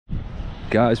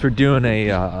Guys, we're doing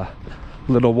a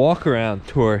little walk around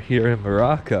tour here in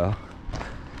Morocco,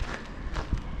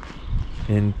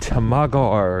 in Tamar.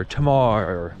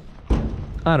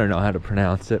 I don't know how to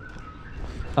pronounce it.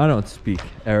 I don't speak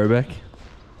Arabic.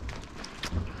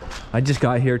 I just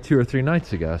got here 2 or 3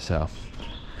 nights ago, so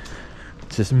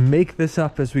just make this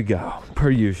up as we go, per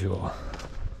usual.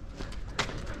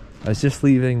 I was just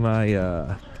leaving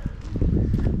my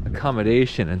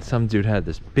accommodation and some dude had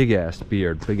this big ass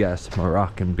beard, big ass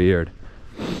Moroccan beard.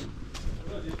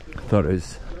 Thought it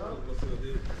was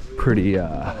pretty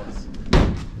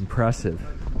impressive.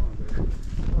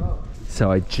 So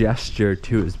I gestured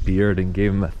to his beard and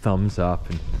gave him a thumbs up,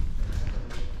 and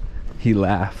he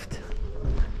laughed.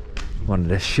 Wanted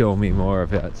to show me more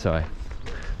of it, so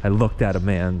I looked at a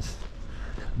man's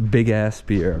big ass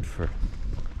beard for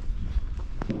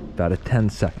about a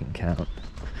 10-second count.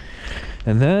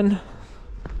 And then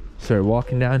started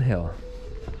walking downhill.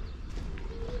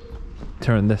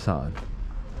 Turned this on.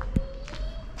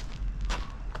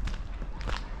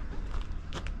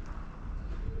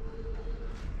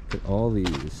 Look at all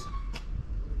these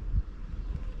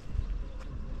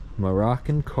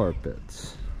Moroccan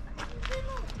carpets.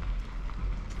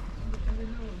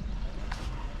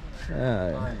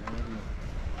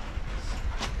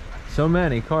 So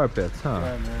many carpets, huh?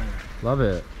 Yeah, man. Love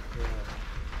it. Yeah.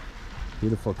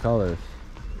 Beautiful colors.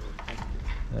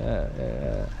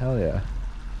 Yeah, hell yeah.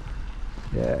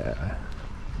 Yeah.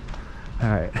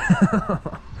 Alright.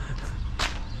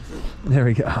 There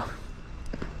we go.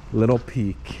 Little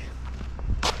peek.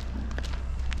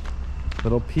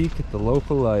 Little peek at the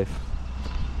local life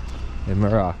in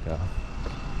Morocco.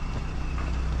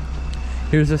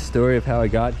 Here's a story of how I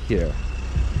got here.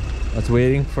 I was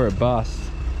waiting for a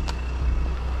bus,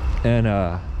 and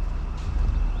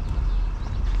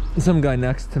some guy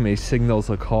next to me signals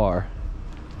a car,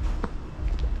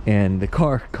 and the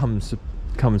car comes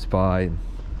by, and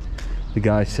the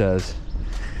guy says,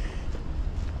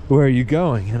 "Where are you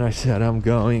going?" And I said, "I'm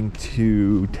going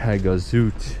to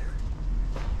Tagazout."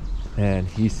 And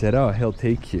he said, "Oh, he'll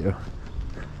take you."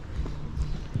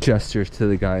 Gestures to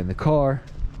the guy in the car.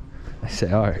 I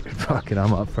say, "All right, fuck it,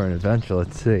 I'm up for an adventure,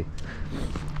 let's see."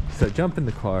 So I jump in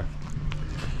the car.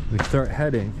 We start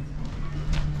heading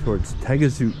towards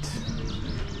Tagazout.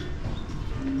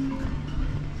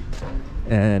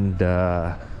 And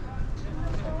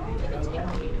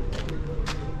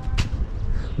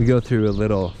we go through a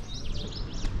little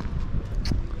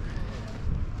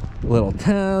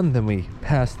town, then we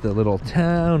pass the little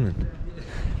town, and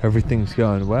everything's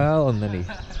going well, and then he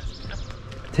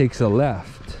takes a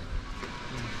left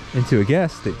into a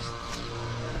gas station.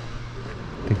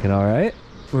 Thinking, all right,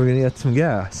 we're gonna get some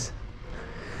gas.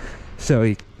 So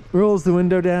he rolls the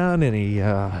window down and he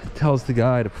tells the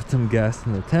guy to put some gas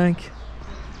in the tank.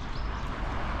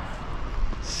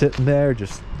 Sitting there,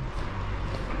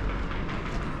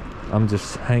 I'm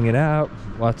just hanging out,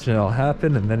 watching it all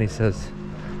happen, and then he says,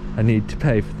 "I need to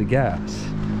pay for the gas."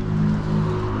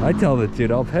 I tell the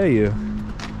dude, "I'll pay you.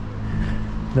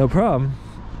 No problem."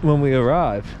 When we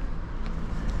arrive,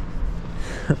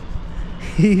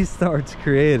 he starts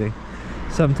creating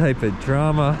some type of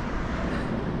drama,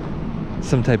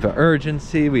 some type of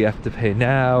urgency. "We have to pay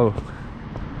now.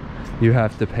 You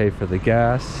have to pay for the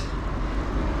gas."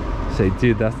 Say,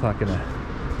 "Dude, that's not gonna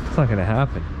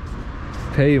happen.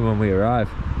 Pay you when we arrive."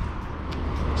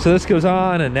 So this goes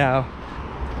on, and now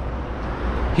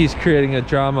he's creating a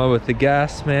drama with the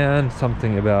gas man,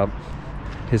 something about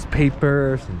his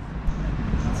papers, and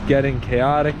it's getting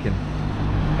chaotic. And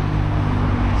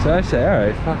so I say, "All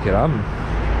right, fuck it, I'm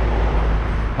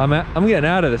getting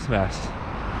out of this mess."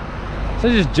 So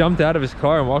I just jumped out of his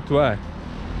car and walked away.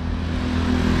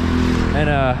 And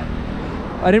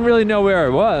I didn't really know where I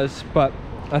was, but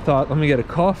I thought, let me get a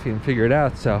coffee and figure it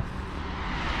out. So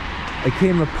I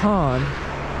came upon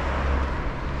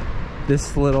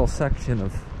this little section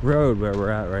of road where we're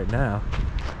at right now,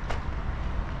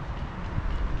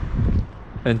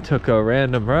 and took a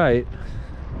random right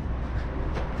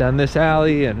down this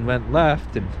alley and went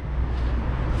left, and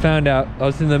found out I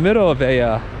was in the middle of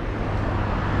a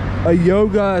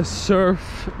yoga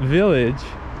surf village.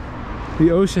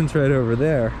 The ocean's right over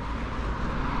there,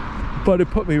 but it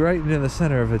put me right into the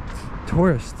center of a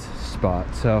tourist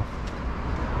spot, so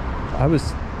I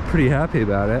was pretty happy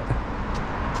about it,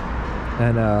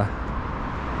 and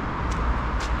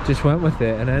just went with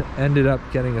it, and I ended up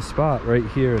getting a spot right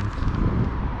here in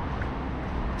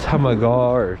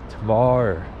Tamar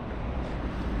or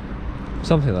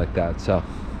something like that. So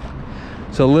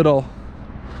it's a little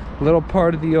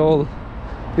part of the old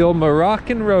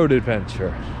Moroccan road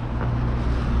adventure.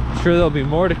 I'm sure there'll be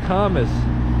more to come as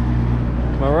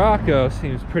Morocco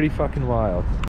seems pretty fucking wild.